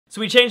So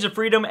we changed to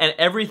freedom and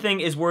everything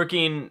is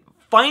working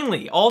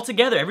finally all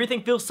together.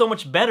 Everything feels so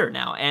much better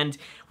now, and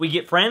we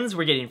get friends,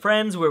 we're getting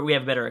friends, we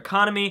have a better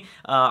economy,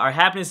 our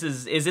happiness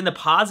is in the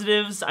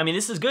positives. I mean,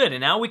 this is good,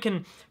 and now we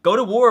can go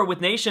to war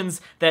with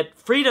nations that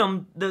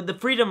freedom, the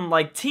freedom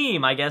like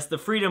team, I guess, the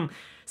freedom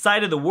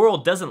side of the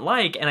world doesn't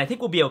like, and I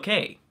think we'll be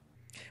okay.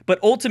 But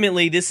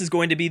ultimately, this is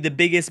going to be the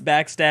biggest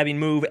backstabbing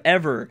move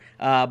ever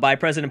by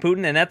President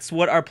Putin, and that's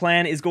what our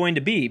plan is going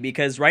to be,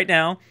 because right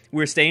now,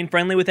 we're staying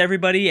friendly with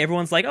everybody.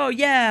 Everyone's like, oh,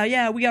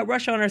 yeah, we got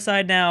Russia on our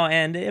side now,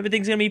 and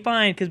everything's going to be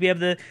fine, because we have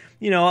the,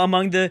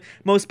 among the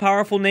most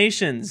powerful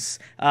nations,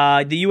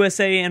 the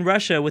USA and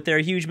Russia with their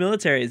huge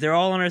militaries. They're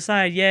all on our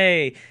side,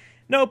 yay.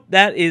 Nope,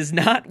 that is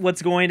not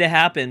what's going to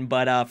happen,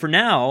 but for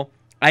now,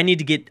 I need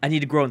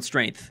to grow in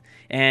strength.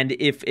 And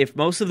if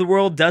most of the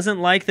world doesn't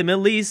like the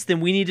Middle East, then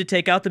we need to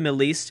take out the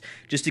Middle East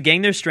just to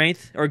gain their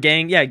strength, or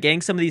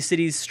gang some of these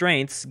cities'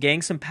 strengths,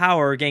 gain some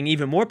power, gain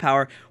even more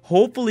power,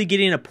 hopefully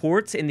getting a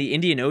port in the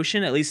Indian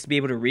Ocean, at least to be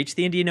able to reach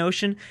the Indian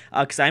Ocean,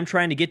 because I'm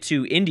trying to get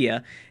to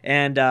India,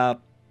 and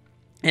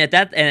at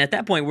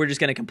that point, we're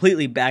just going to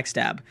completely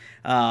backstab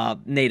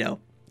NATO.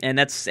 And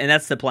that's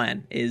the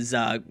plan, is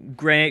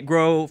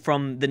grow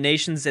from the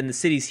nations and the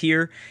cities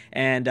here,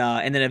 and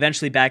then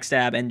eventually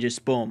backstab and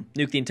just boom,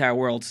 nuke the entire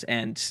world,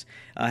 and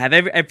have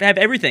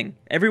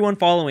everyone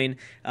following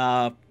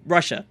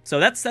Russia. So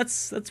that's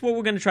what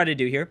we're going to try to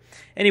do here.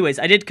 Anyways,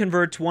 I did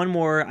convert one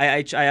more.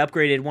 I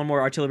upgraded one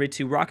more artillery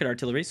to rocket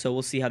artillery, so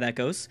we'll see how that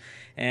goes.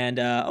 And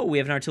we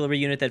have an artillery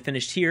unit that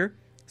finished here.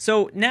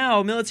 So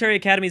now military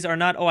academies are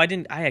not.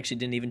 I actually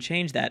didn't even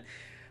change that.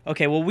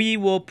 Okay, well, we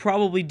will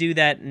probably do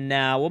that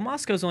now. Well,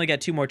 Moscow's only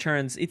got 2 more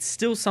turns. It's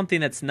still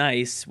something that's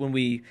nice when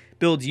we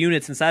build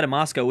units inside of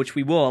Moscow, which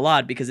we will a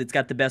lot because it's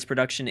got the best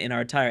production in our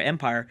entire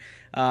empire.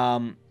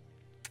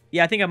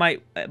 Yeah, I think I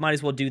might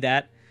as well do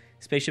that.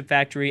 Spaceship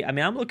factory. I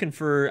mean, I'm looking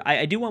for...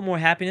 I do want more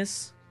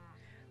happiness.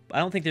 I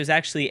don't think there's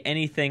actually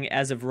anything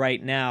as of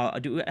right now.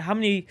 How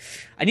many...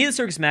 I need the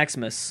Circus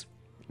Maximus.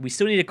 We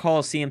still need a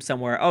Coliseum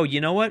somewhere. Oh, you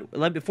know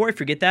what? Before I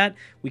forget that,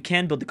 we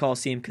can build the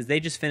Coliseum because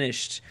they just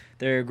finished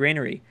their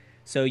granary.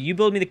 So you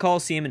build me the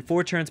Coliseum in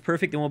 4 turns,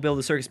 perfect, then we'll build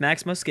the Circus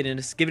Maximus,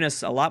 giving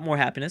us a lot more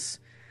happiness.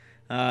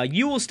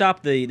 You will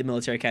stop the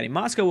military academy.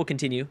 Moscow will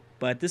continue,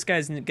 but this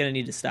guy's going to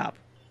need to stop.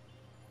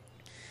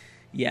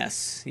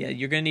 Yes. Yeah,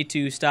 you're going to need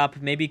to stop,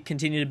 maybe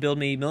continue to build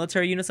me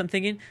military units, I'm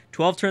thinking.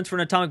 12 turns for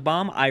an atomic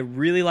bomb. I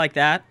really like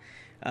that.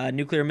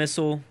 Nuclear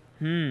missile.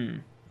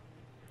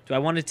 Do I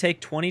want to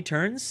take 20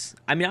 turns?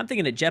 I mean, I'm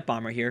thinking a jet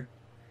bomber here.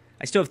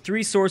 I still have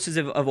 3 sources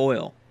of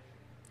oil.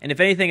 And if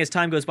anything, as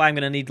time goes by, I'm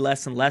going to need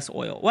less and less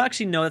oil. Well,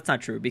 actually, no, that's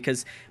not true,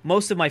 because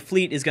most of my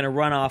fleet is going to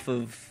run off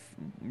of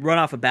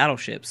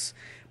battleships.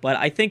 But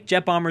I think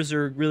jet bombers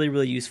are really,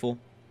 really useful.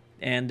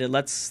 And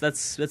let's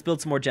build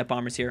some more jet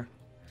bombers here.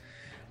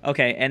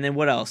 Okay, and then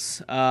what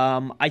else?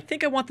 I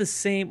think I want the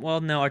same...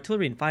 Well, no,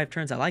 artillery in 5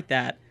 turns. I like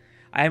that.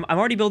 I'm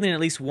already building at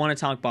least 1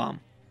 atomic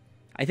bomb.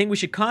 I think we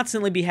should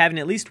constantly be having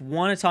at least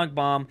 1 atomic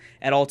bomb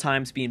at all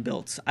times being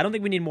built. I don't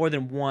think we need more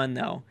than 1,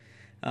 though.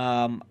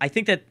 I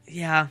think that,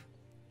 yeah,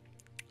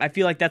 I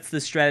feel like that's the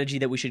strategy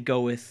that we should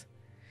go with.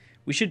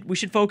 We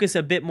should focus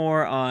a bit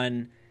more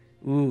on,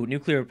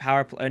 nuclear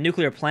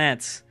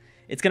plants.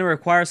 It's going to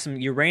require some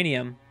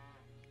uranium,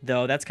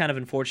 though. That's kind of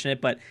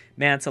unfortunate, but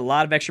man, it's a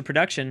lot of extra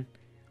production.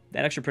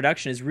 That extra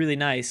production is really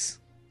nice.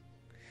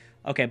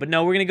 Okay, but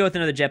no, we're going to go with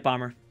another jet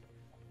bomber.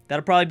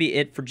 That'll probably be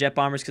it for jet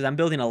bombers because I'm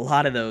building a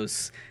lot of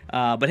those.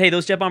 But hey,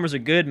 those jet bombers are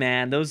good,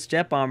 man. Those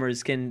jet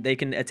bombers can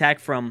attack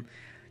from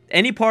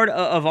any part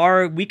of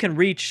our... We can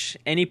reach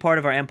any part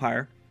of our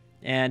empire,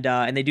 and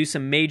they do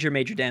some major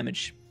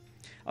damage.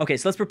 Okay,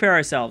 so let's prepare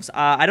ourselves.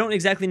 I don't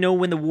exactly know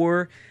when the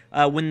war,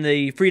 when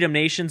the Freedom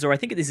Nations, or I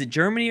think is it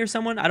Germany or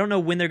someone? I don't know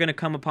when they're going to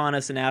come upon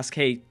us and ask,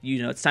 hey,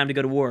 it's time to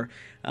go to war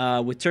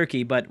with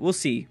Turkey, but we'll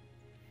see.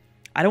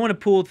 I don't want to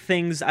pull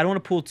things. I don't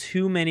want to pull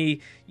too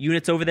many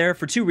units over there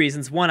for 2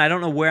 reasons. One, I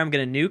don't know where I'm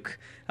going to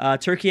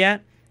nuke Turkey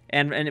at,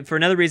 and for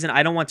another reason,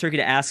 I don't want Turkey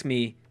to ask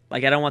me.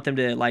 Like, I don't want them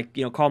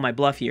to call my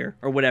bluff here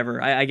or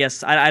whatever. I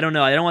guess I don't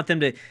know. I don't want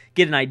them to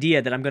get an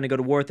idea that I'm going to go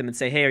to war with them and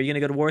say, hey, are you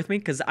going to go to war with me?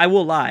 Because I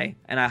will lie,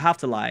 and I have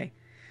to lie,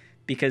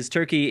 because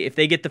Turkey, if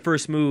they get the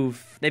first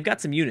move, they've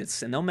got some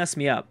units and they'll mess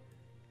me up.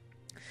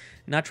 I'm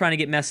not trying to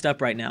get messed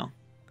up right now,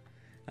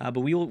 but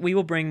we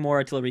will bring more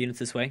artillery units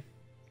this way.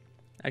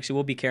 Actually,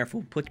 we'll be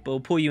careful. We'll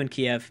pull you in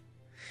Kiev.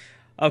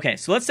 Okay,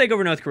 so let's take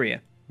over North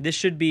Korea. This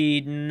should be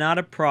not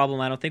a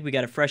problem. I don't think we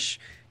got a fresh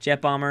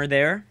jet bomber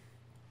there.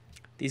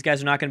 These guys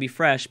are not going to be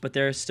fresh, but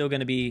they're still going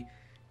to be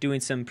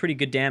doing some pretty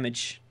good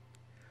damage.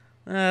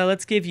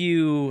 Let's give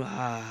you...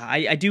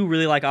 I do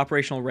really like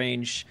operational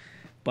range,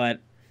 but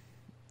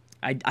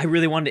I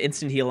really wanted to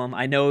instant heal them.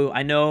 I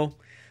know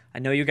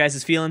your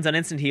guys' feelings on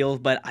instant heal,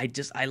 but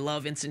I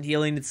love instant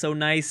healing. It's so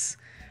nice.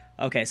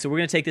 Okay, so we're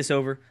going to take this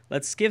over.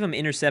 Let's give them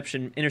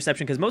interception,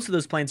 because most of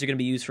those planes are going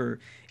to be used for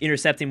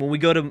intercepting. When we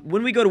go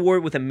to war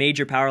with a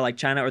major power like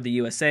China or the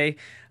USA,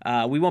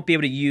 we won't be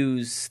able to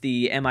use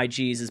the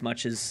MiGs as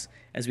much as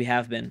we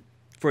have been.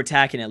 For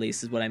attacking, at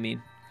least, is what I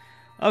mean.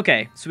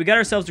 Okay, so we got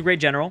ourselves a great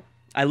general.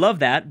 I love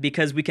that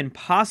because we can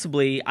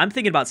possibly... I'm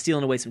thinking about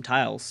stealing away some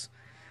tiles.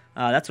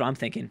 That's what I'm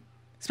thinking.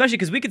 Especially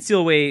because we could steal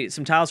away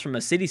some tiles from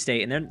a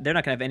city-state, and they're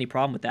not going to have any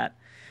problem with that.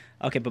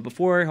 Okay, but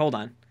before... Hold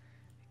on.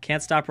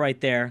 Can't stop right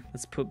there.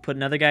 Let's put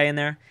another guy in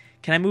there.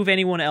 Can I move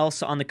anyone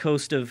else on the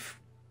coast of...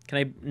 Can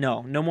I...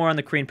 No more on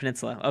the Korean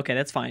Peninsula. Okay,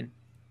 that's fine.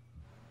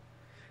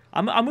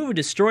 I'll move a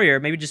destroyer,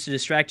 maybe just to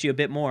distract you a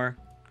bit more,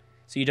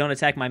 so you don't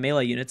attack my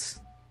melee units.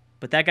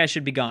 But that guy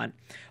should be gone.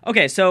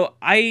 Okay, so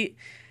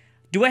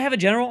do I have a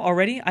general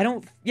already? I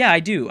don't... Yeah, I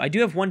do. I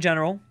do have one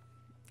general.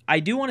 I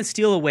do want to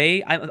steal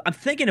away... I'm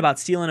thinking about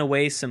stealing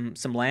away some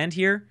land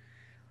here.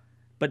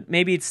 But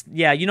maybe it's...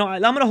 Yeah, you know,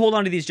 I'm going to hold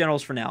on to these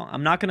generals for now.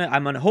 I'm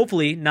going to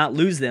hopefully not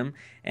lose them.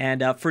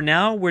 And for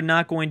now, we're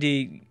not going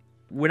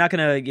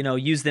to, you know,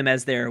 use them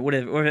as their...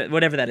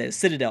 Whatever that is.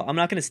 Citadel. I'm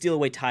not going to steal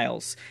away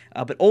tiles.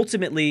 But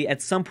ultimately, at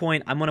some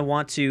point, I'm going to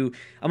want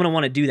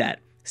to do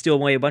that. Steal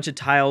away a bunch of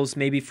tiles,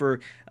 maybe for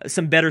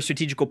some better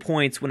strategical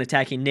points when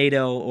attacking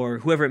NATO or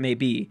whoever it may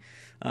be.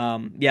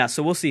 Yeah,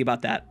 so we'll see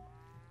about that.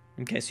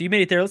 Okay, so you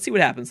made it there. Let's see what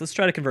happens. Let's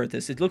try to convert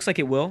this. It looks like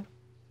it will.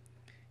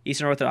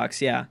 Eastern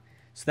Orthodox, yeah.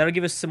 So that'll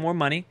give us some more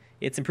money.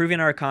 It's improving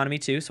our economy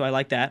too, so I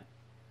like that.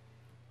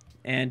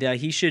 And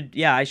he should,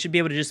 yeah, I should be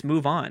able to just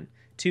move on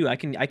too. I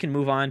can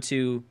move on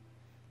to...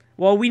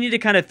 Well, we need to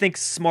kind of think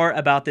smart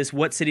about this,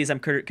 what cities I'm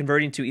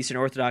converting to Eastern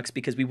Orthodox,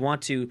 because we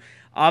want to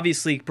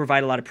obviously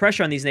provide a lot of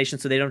pressure on these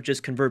nations so they don't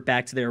just convert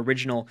back to their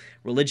original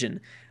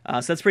religion.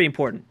 So that's pretty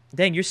important.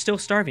 Dang, you're still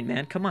starving,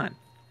 man. Come on.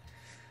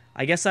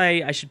 I guess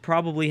I should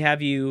probably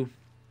have you...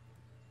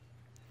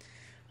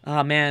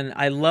 Oh, man,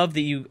 I love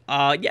that you...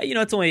 yeah, you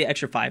know, it's only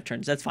extra 5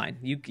 turns. That's fine.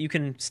 You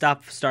can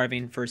stop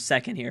starving for a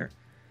second here.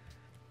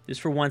 Just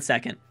for 1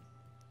 second.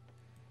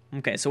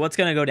 Okay, so what's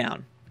going to go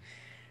down?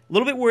 A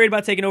little bit worried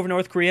about taking over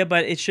North Korea,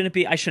 but it shouldn't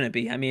be. I shouldn't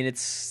be. I mean,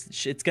 it's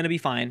going to be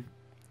fine.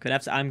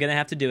 I'm going to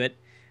have to do it.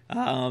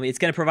 It's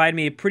going to provide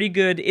me a pretty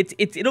good...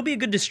 It'll be a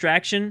good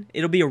distraction.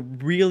 It'll be a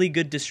really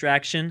good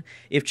distraction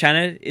if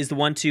China is the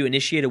one to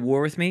initiate a war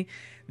with me.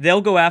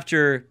 They'll go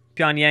after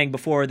Pyongyang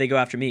before they go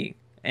after me.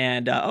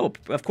 And oh,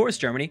 of course,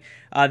 Germany.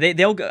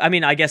 They'll go, I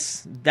mean, I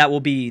guess that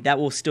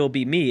will still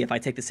be me if I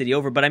take the city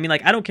over. But I mean,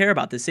 like, I don't care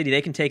about this city.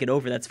 They can take it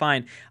over. That's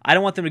fine. I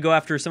don't want them to go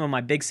after some of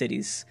my big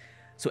cities.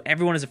 So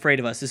everyone is afraid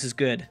of us. This is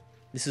good.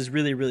 This is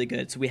really, really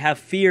good. So we have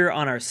fear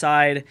on our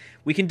side.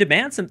 We can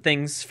demand some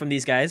things from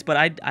these guys, but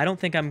I don't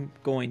think I'm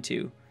going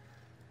to.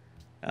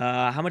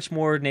 How many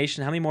more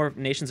nations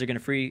are going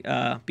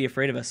to be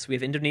afraid of us? We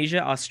have Indonesia,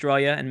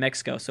 Australia, and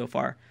Mexico so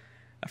far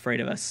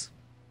afraid of us.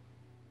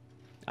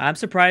 I'm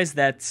surprised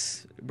that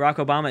Barack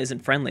Obama isn't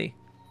friendly.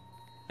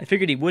 I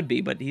figured he would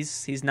be, but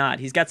he's not.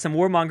 He's got some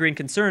warmongering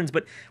concerns,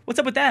 but what's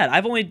up with that?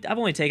 I've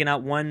only taken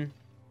out one.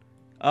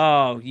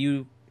 Oh,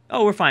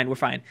 we're fine. We're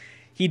fine.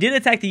 He did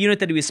attack the unit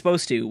that he was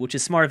supposed to, which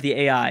is smart of the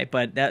AI,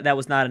 but that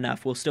was not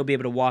enough. We'll still be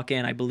able to walk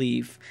in, I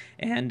believe.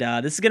 And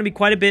this is going to be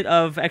quite a bit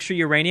of extra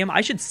uranium.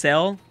 I should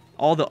sell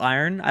all the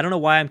iron. I don't know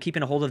why I'm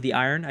keeping a hold of the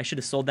iron. I should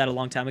have sold that a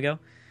long time ago.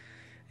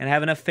 And I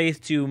have enough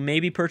faith to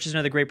maybe purchase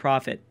another Great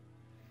Prophet.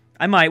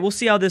 I might. We'll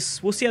see how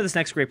this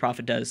next Great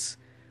Prophet does.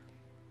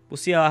 We'll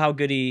see how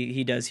good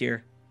he does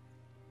here.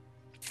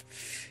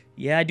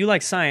 Yeah, I do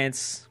like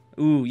science.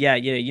 Ooh, yeah.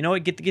 You know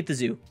what? Get the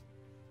zoo.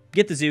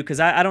 Get the zoo, because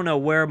I don't know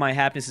where my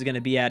happiness is going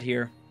to be at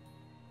here.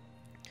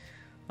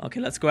 Okay,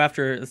 let's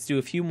do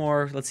a few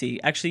more. Let's see.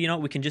 Actually, you know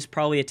what? We can just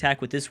probably attack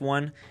with this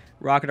one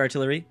rocket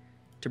artillery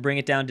to bring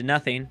it down to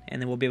nothing,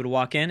 and then we'll be able to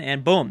walk in,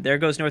 and boom, there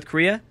goes North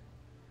Korea.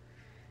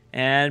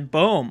 And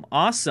boom,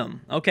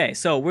 awesome. Okay,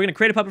 so we're going to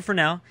create a puppet for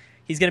now.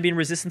 He's going to be in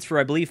resistance for,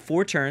 I believe,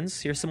 4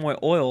 turns. Here's some more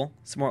oil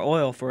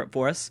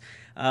for us.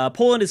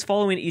 Poland is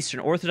following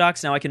Eastern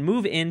Orthodox. Now I can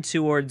move in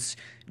towards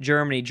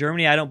Germany.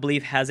 Germany, I don't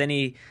believe, has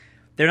any...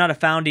 They're not a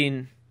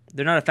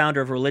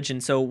founder of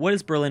religion. So what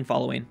is Berlin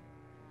following?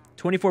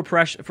 24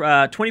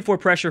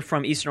 pressure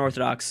from Eastern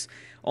Orthodox.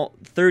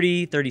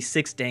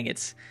 36, dang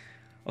it.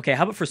 Okay,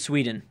 how about for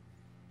Sweden?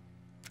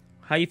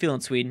 How you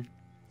feeling, Sweden?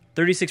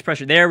 36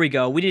 pressure. There we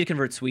go. We need to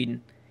convert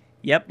Sweden.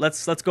 Yep,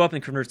 let's go up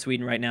and convert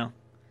Sweden right now.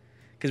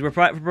 Because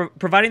we're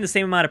providing the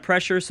same amount of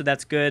pressure, so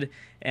that's good.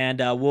 And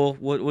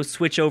we'll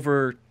switch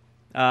over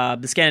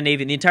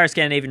the entire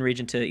Scandinavian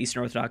region to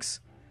Eastern Orthodox.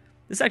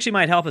 This actually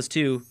might help us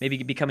too,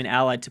 maybe becoming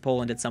allied to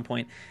Poland at some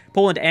point.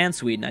 Poland and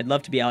Sweden. I'd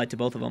love to be allied to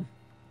both of them.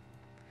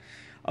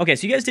 Okay,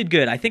 so you guys did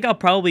good. I think I'll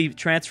probably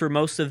transfer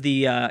most of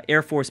the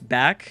Air Force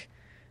back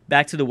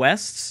to the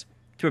West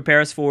to prepare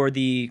us for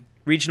the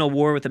regional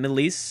war with the Middle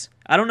East.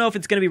 I don't know if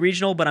it's going to be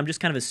regional, but I'm just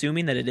kind of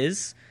assuming that it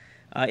is.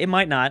 It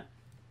might not.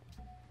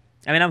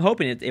 I mean, I'm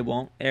hoping it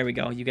won't. There we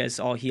go. You guys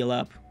all heal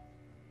up.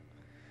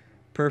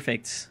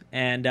 Perfect.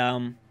 And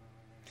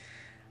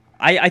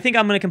I think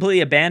I'm going to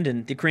completely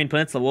abandon the Korean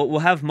Peninsula. We'll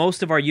have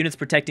most of our units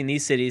protecting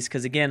these cities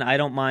because, again, I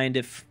don't mind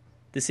if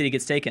the city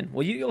gets taken.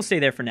 Well, you'll stay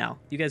there for now.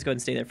 You guys go ahead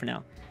and stay there for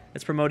now.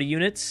 Let's promote a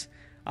unit.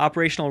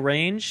 Operational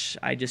range.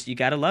 You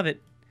got to love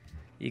it.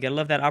 You got to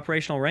love that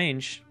operational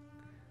range.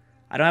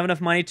 I don't have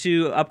enough money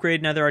to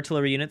upgrade another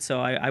artillery unit, so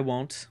I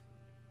won't.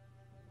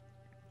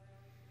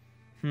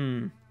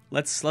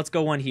 Let's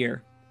go one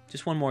here.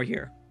 Just one more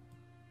here.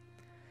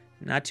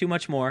 Not too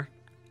much more.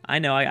 I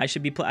know I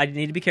should be. I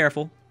need to be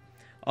careful.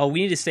 Oh,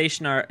 we need to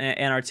station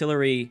an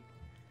artillery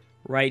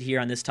right here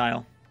on this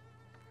tile.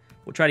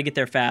 We'll try to get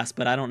there fast,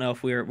 but I don't know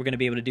if we're going to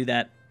be able to do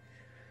that.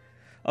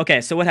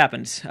 Okay, so what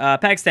happened?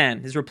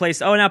 Pakistan is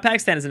replaced. Oh, now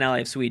Pakistan is an ally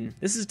of Sweden.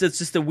 This is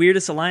just the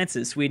weirdest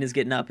alliances Sweden is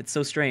getting up. It's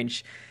so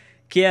strange.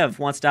 Kiev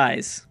wants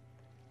dies.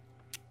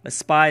 A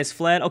spy has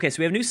fled. Okay, so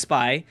we have a new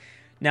spy.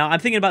 Now, I'm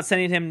thinking about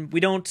sending him... We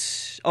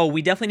don't... Oh,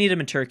 we definitely need him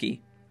in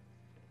Turkey.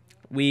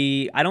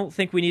 I don't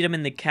think we need him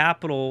in the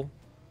capital.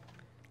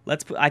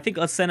 I think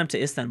let's send him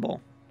to Istanbul.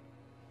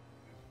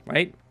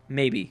 Right?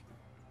 Maybe.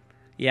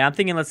 Yeah, I'm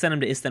thinking let's send him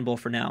to Istanbul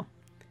for now.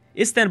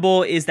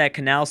 Istanbul is that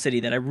canal city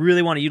that I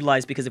really want to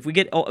utilize because if we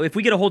get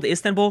a hold of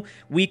Istanbul,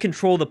 we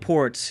control the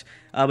port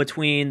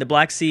between the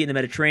Black Sea and the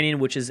Mediterranean,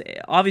 which is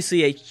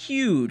obviously a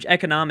huge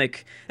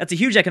economic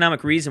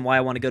reason why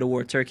I want to go to war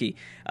with Turkey.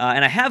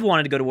 And I have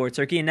wanted to go to war with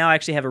Turkey, and now I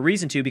actually have a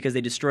reason to because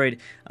they destroyed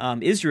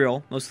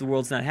Israel. Most of the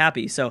world's not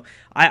happy. So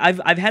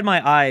I've had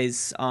my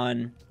eyes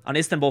on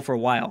Istanbul for a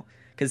while.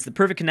 Because it's the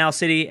perfect canal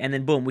city, and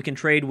then boom, we can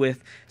trade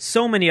with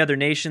so many other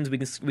nations. We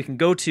can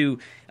go to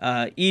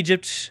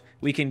Egypt,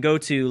 we can go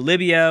to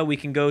Libya, we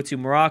can go to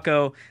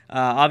Morocco,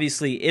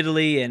 obviously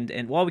Italy,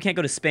 and well, we can't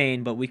go to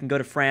Spain, but we can go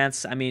to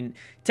France. I mean,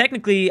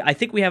 technically, I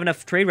think we have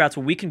enough trade routes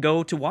where we can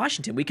go to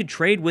Washington. We could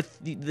trade with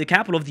the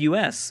capital of the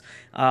U.S.,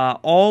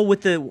 all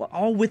with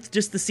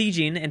just the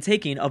sieging and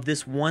taking of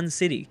this one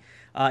city.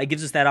 It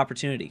gives us that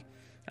opportunity.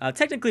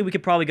 Technically, we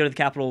could probably go to the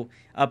capital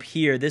up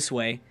here this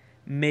way,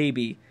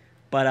 maybe.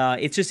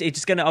 But it's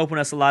just going to open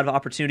us a lot of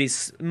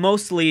opportunities.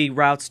 Mostly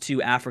routes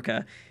to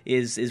Africa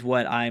is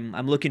what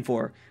I'm looking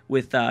for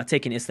with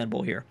taking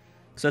Istanbul here.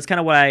 So that's kind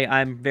of why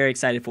I'm very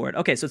excited for it.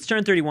 Okay, so it's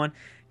turn 31.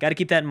 Got to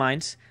keep that in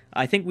mind.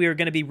 I think we are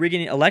going to be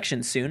rigging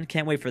elections soon.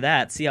 Can't wait for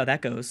that. See how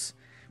that goes.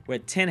 We're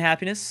at 10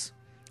 happiness.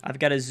 I've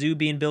got a zoo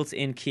being built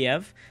in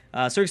Kiev.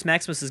 Circus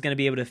Maximus is going to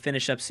be able to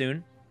finish up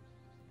soon.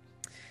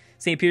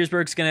 St.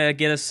 Petersburg's going to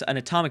get us an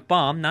atomic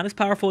bomb. Not as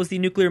powerful as the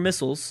nuclear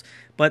missiles,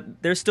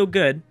 but they're still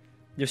good.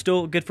 They're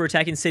still good for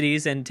attacking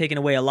cities and taking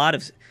away a lot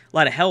of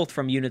health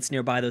from units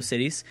nearby those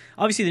cities.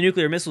 Obviously, the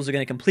nuclear missiles are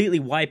going to completely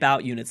wipe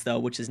out units, though,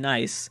 which is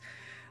nice.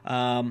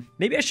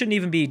 Maybe I shouldn't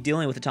even be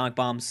dealing with atomic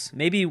bombs.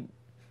 Maybe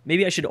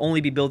I should only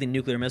be building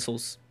nuclear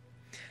missiles.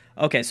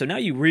 Okay, so now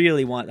you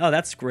really want... Oh,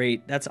 that's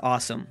great. That's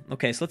awesome.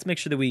 Okay, so let's make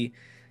sure that we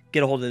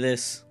get a hold of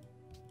this.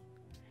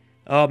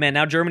 Oh, man,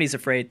 now Germany's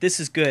afraid. This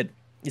is good.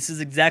 This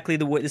is exactly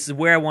the way... This is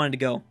where I wanted to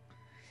go.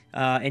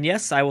 And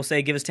yes, I will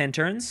say give us 10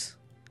 turns.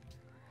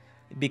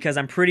 Because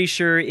I'm pretty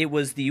sure it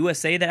was the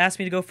USA that asked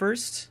me to go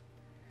first.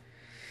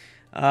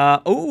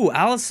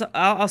 Al-Assad.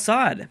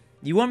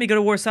 You want me to go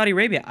to war with Saudi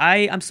Arabia?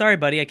 I'm sorry,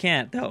 buddy. I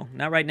can't, though.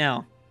 Not right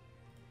now.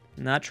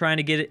 I'm not trying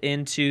to get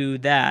into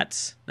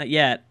that. Not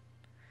yet.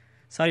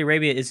 Saudi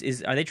Arabia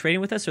is... Are they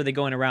trading with us or are they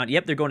going around?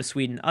 Yep, they're going to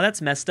Sweden. Oh,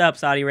 that's messed up,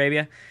 Saudi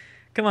Arabia.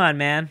 Come on,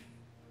 man.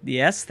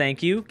 Yes,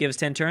 thank you. Give us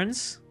 10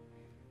 turns.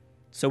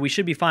 So we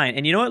should be fine.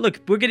 And you know what?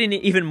 Look, we're getting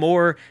even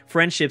more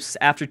friendships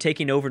after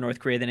taking over North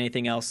Korea than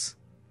anything else.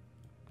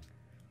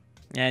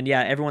 And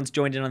yeah, everyone's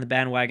joined in on the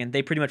bandwagon.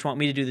 They pretty much want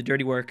me to do the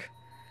dirty work.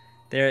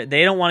 They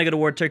don't want to go to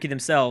war with Turkey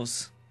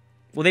themselves.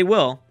 Well, they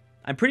will.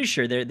 I'm pretty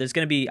sure there's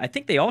going to be... I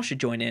think they all should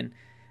join in.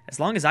 As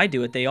long as I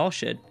do it, they all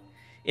should.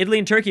 Italy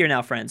and Turkey are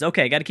now friends.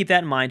 Okay, got to keep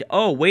that in mind.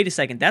 Oh, wait a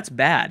second. That's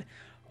bad.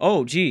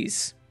 Oh,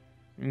 geez.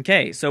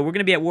 Okay, so we're going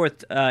to be at war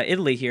with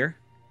Italy here.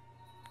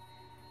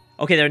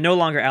 Okay, they're no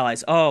longer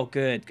allies. Oh,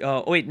 good.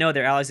 Oh, wait, no,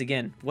 they're allies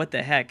again. What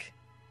the heck?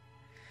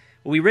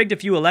 Well, we rigged a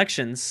few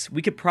elections.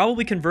 We could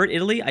probably convert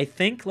Italy, I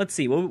think. Let's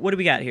see. What do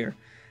we got here?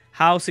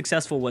 How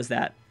successful was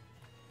that?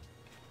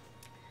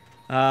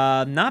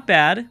 Not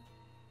bad.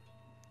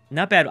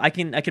 Not bad. I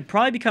could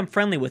probably become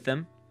friendly with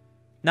them.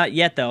 Not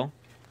yet, though.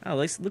 Oh,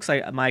 looks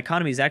like my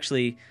economy is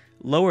actually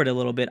lowered a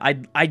little bit.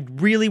 I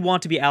really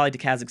want to be allied to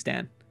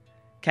Kazakhstan.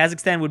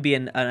 Kazakhstan would be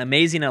an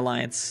amazing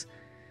alliance.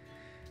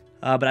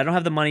 But I don't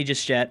have the money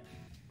just yet.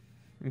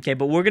 Okay,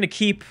 but we're gonna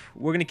keep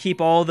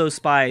all those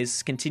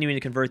spies continuing to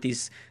convert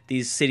these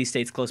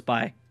city-states close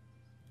by.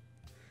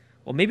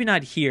 Well, maybe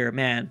not here,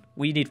 man.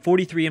 We need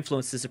 43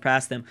 influence to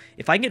surpass them.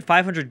 If I can get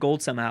 500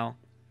 gold somehow,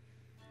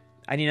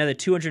 I need another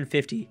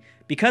 250.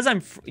 Because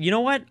you know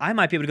what? I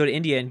might be able to go to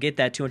India and get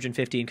that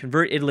 250 and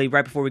convert Italy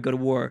right before we go to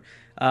war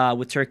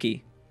with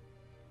Turkey.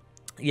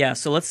 Yeah,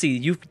 so let's see.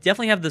 You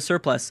definitely have the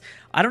surplus.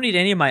 I don't need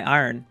any of my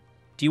iron.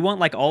 Do you want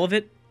like all of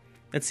it?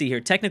 Let's see here.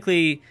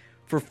 Technically,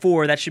 for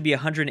 4, that should be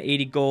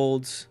 180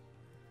 golds.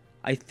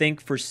 I think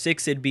for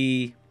 6, it'd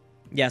be...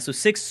 Yeah, so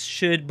 6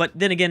 should... But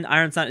then again,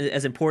 iron's not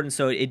as important,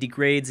 so it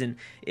degrades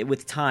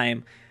with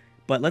time.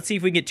 But let's see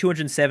if we can get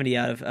 270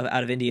 out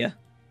of India.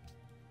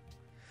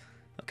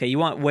 Okay, you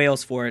want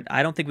Wales for it.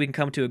 I don't think we can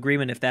come to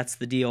agreement if that's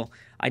the deal.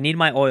 I need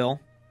my oil.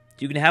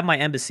 You can have my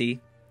embassy.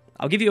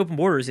 I'll give you open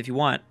borders if you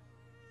want.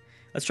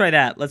 Let's try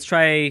that. Let's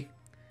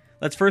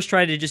first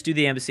try to just do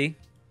the embassy.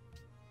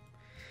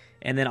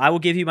 And then I will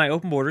give you my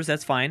open borders.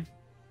 That's fine.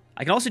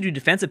 I can also do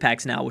defensive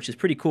pacts now, which is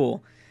pretty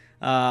cool.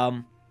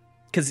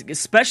 Because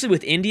especially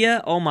with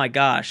India, oh my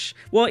gosh.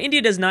 Well,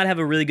 India does not have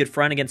a really good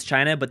front against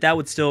China, but that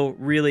would still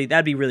really,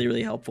 that'd be really,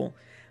 really helpful.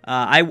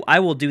 I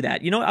will do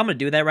that. You know what? I'm going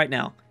to do that right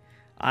now.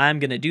 I'm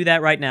going to do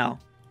that right now.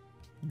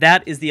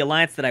 That is the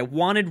alliance that I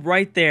wanted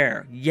right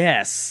there.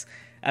 Yes.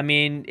 I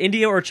mean,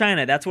 India or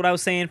China, that's what I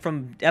was saying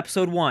from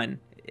episode 1,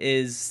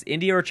 is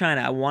India or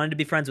China. I wanted to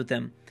be friends with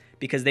them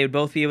because they would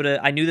both be able to,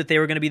 I knew that they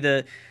were going to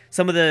be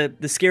some of the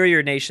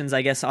scarier nations,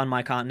 I guess, on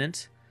my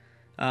continent.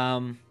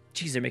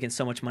 Geez, they're making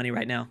so much money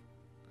right now.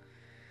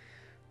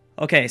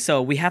 Okay,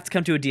 so we have to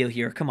come to a deal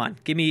here. Come on,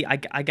 give me,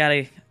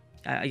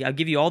 I'll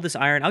give you all this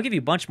iron. I'll give you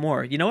a bunch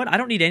more. You know what? I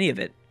don't need any of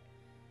it.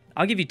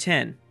 I'll give you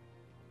 10.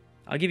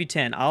 I'll give you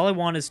 10. All I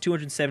want is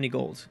 270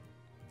 gold.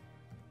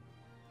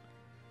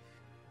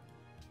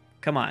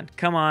 Come on,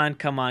 come on,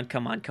 come on,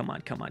 come on, come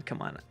on, come on,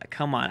 come on,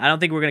 come on. I don't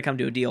think we're going to come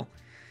to a deal.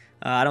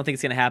 I don't think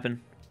it's going to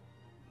happen.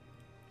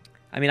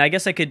 I mean, I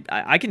guess I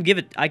can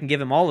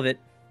give him all of it.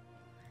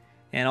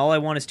 And all I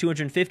want is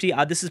 250.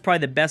 This is probably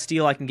the best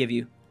deal I can give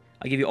you.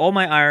 I'll give you all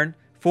my iron,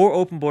 4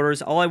 open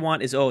borders. All I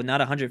want is, oh, not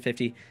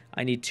 150.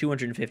 I need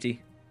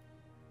 250.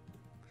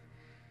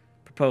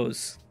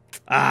 Propose.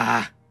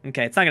 Ah,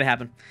 okay, it's not going to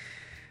happen.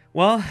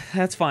 Well,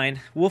 that's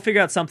fine. We'll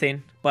figure out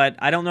something, but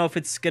I don't know if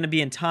it's going to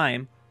be in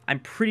time. I'm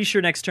pretty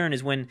sure next turn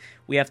is when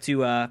we have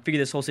to figure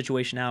this whole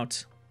situation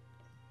out.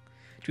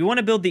 Do we want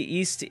to build the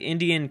East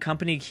Indian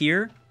Company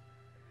here?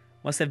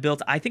 Must have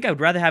built... I think I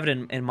would rather have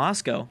it in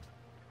Moscow.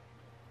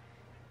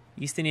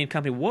 East Indian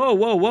Company. Whoa,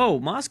 whoa, whoa,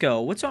 Moscow.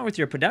 What's wrong with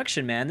your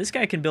production, man? This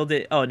guy can build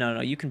it. Oh, no,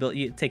 no, you can build...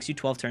 It takes you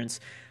 12 turns.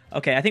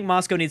 Okay, I think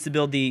Moscow needs to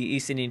build the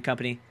East Indian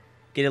Company.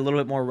 Get a little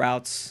bit more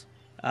routes.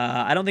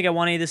 I don't think I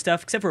want any of this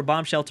stuff, except for a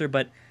bomb shelter,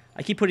 but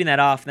I keep putting that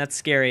off, and that's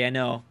scary, I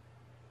know.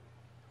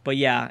 But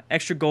yeah,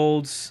 extra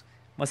golds.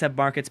 Must have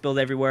markets built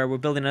everywhere. We're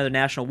building another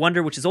national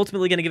wonder, which is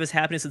ultimately going to give us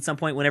happiness at some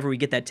point whenever we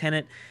get that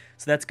tenant.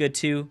 So that's good,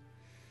 too.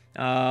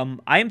 I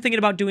am thinking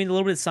about doing a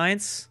little bit of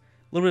science.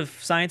 A little bit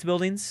of science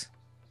buildings.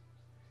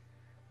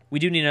 We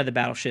do need another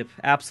battleship.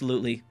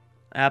 Absolutely.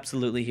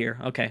 Absolutely here.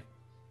 Okay.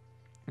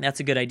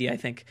 That's a good idea, I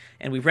think.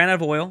 And we've ran out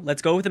of oil.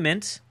 Let's go with the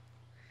mint.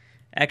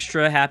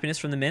 Extra happiness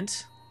from the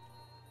mint.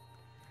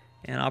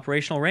 And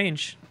operational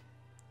range.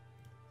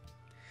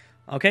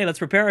 Okay, let's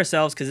prepare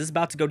ourselves because it's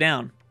about to go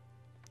down.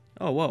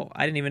 Oh, whoa.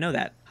 I didn't even know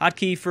that.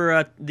 Hotkey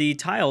for the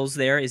tiles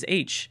there is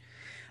H.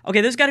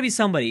 Okay, there's got to be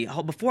somebody.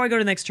 Before I go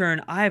to the next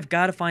turn, I've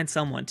got to find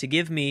someone to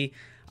give me...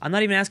 I'm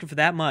not even asking for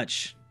that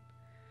much.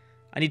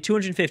 I need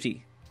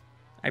 250.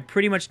 I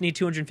pretty much need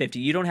 250.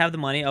 You don't have the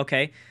money.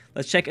 Okay.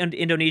 Let's check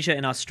Indonesia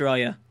and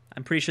Australia.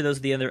 I'm pretty sure those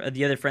are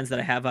the other friends that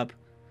I have up.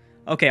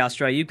 Okay,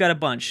 Australia, you've got a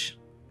bunch.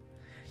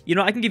 You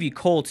know, I can give you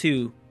coal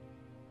too.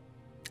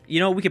 You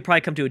know, we could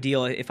probably come to a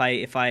deal if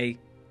I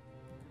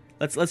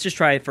Let's just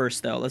try it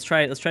first though. Let's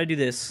try to do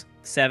this.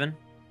 7.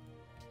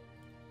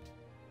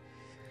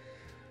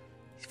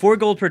 4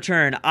 gold per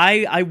turn.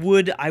 I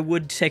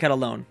would take out a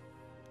loan.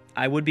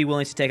 I would be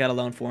willing to take out a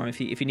loan for him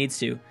if he needs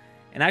to.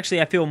 And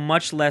actually, I feel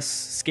much less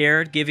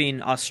scared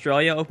giving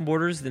Australia open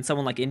borders than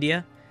someone like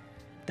India.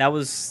 That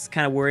was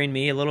kind of worrying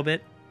me a little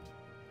bit.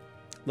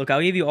 Look,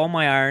 I'll give you all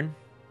my iron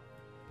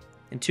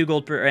and 2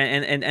 gold per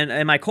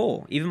and my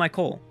coal, even my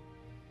coal.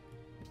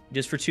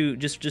 Just for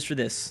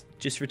this,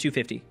 just for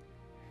 250.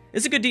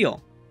 It's a good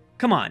deal.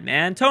 Come on,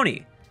 man,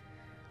 Tony,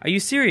 are you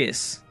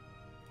serious?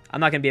 I'm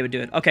not gonna be able to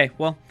do it. Okay,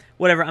 well,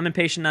 whatever. I'm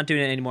impatient, not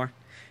doing it anymore.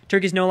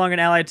 Turkey's no longer an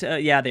ally.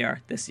 Yeah, they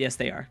are. Yes,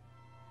 they are.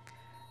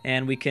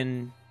 And we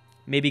can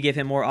maybe give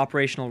him more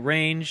operational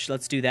range.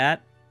 Let's do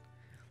that.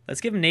 Let's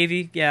give him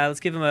Navy. Yeah, let's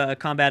give him a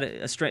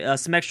combat,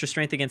 some extra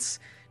strength against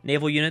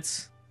naval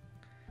units.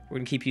 We're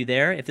going to keep you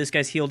there. If this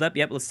guy's healed up,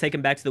 yep, let's take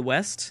him back to the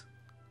west.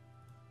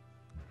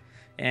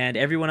 And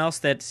everyone else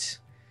that...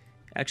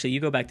 Actually,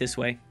 you go back this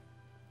way.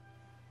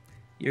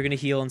 You're going to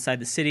heal inside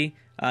the city.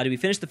 Did we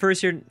finish the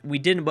first here? We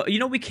didn't, but you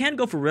know, we can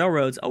go for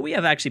railroads. Oh, we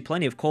have actually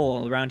plenty of coal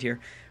all around here.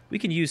 We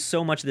can use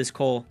so much of this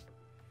coal.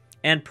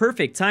 And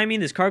perfect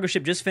timing. This cargo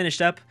ship just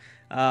finished up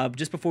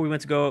just before we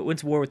went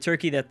to war with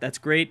Turkey. That's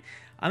great.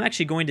 I'm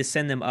actually going to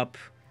send them up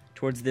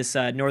towards this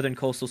northern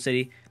coastal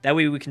city. That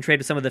way we can trade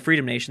with some of the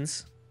freedom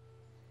nations.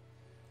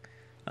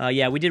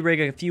 Yeah, we did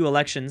rig a few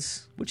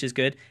elections, which is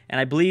good.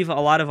 And I believe a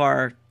lot of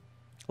our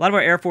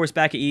air force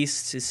back at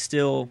east is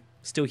still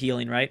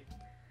healing, right?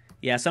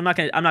 Yeah, so I'm not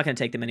gonna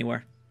take them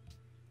anywhere.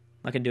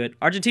 I'm not gonna do it.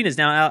 Argentina is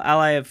now an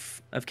ally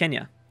of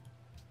Kenya.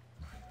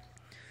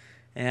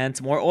 And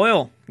some more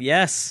oil.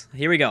 Yes,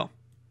 here we go.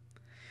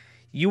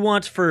 You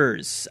want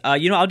furs.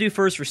 You know, I'll do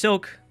furs for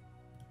silk.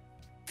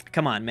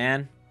 Come on,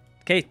 man.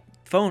 Okay,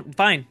 phone.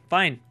 Fine.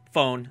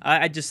 Phone.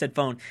 I just said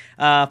phone.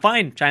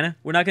 Fine, China.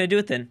 We're not going to do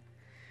it then.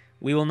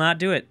 We will not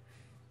do it.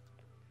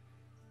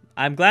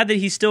 I'm glad that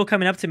he's still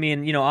coming up to me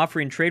and, you know,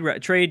 offering trade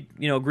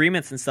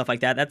agreements and stuff like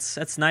that.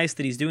 That's nice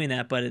that he's doing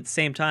that, but at the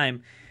same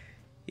time,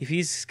 if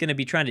he's going to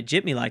be trying to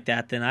jip me like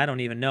that, then I don't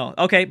even know.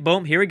 Okay,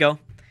 boom, here we go.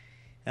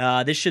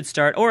 This should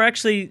start, or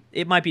actually,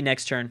 it might be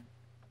next turn.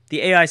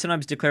 The AI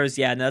sometimes declares,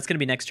 yeah, no, that's going to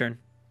be next turn.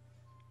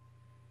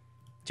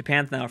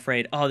 Japan's now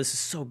afraid. Oh, this is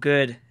so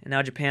good. And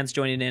now Japan's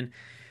joining in.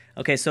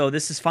 Okay, so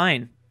this is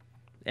fine.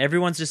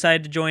 Everyone's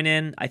decided to join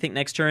in. I think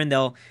next turn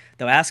they'll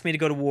ask me to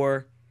go to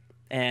war,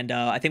 and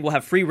I think we'll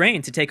have free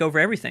reign to take over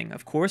everything.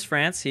 Of course,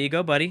 France. Here you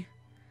go, buddy.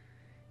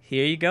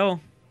 Here you go.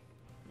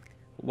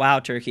 Wow,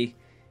 Turkey.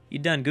 You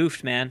done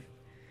goofed, man.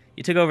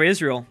 You took over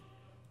Israel.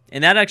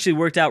 And that actually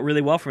worked out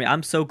really well for me.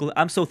 I'm so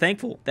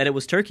thankful that it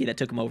was Turkey that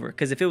took him over.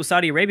 Because if it was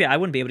Saudi Arabia, I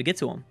wouldn't be able to get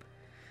to him.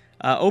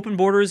 Open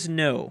borders?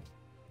 No.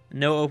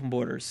 No open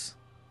borders.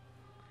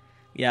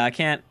 Yeah, I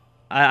can't.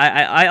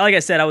 I like I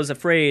said, I was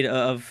afraid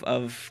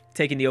of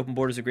taking the open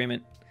borders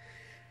agreement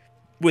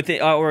with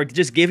it, or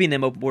just giving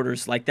them open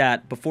borders like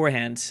that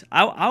beforehand.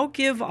 I'll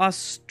give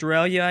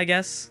Australia, I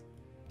guess.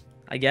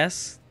 I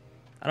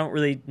don't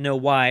really know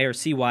why or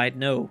see why.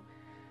 No.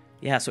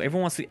 Yeah, so all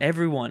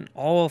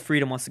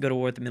freedom wants to go to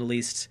war with the Middle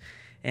East.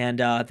 And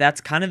that's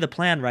kind of the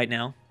plan right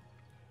now.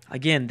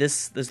 Again,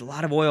 there's a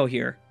lot of oil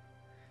here.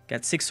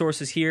 Got 6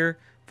 sources here,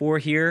 4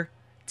 here,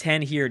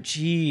 10 here.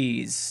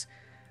 Jeez.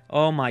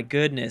 Oh my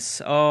goodness.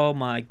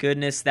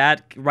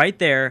 That right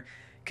there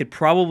could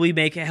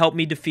probably help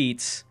me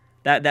defeat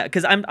that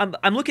because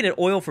I'm looking at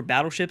oil for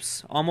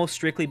battleships, almost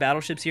strictly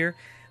battleships here.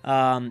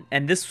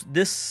 And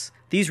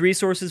these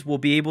resources will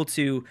be able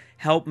to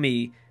help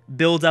me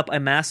build up a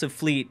massive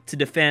fleet to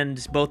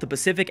defend both the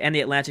Pacific and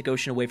the Atlantic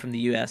Ocean away from the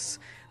U.S.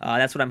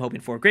 That's what I'm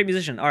hoping for. Great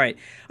musician. All right,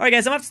 guys, I'm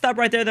going to have to stop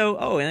right there, though.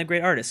 Oh, and a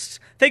great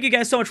artist. Thank you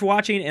guys so much for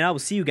watching, and I will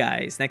see you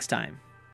guys next time.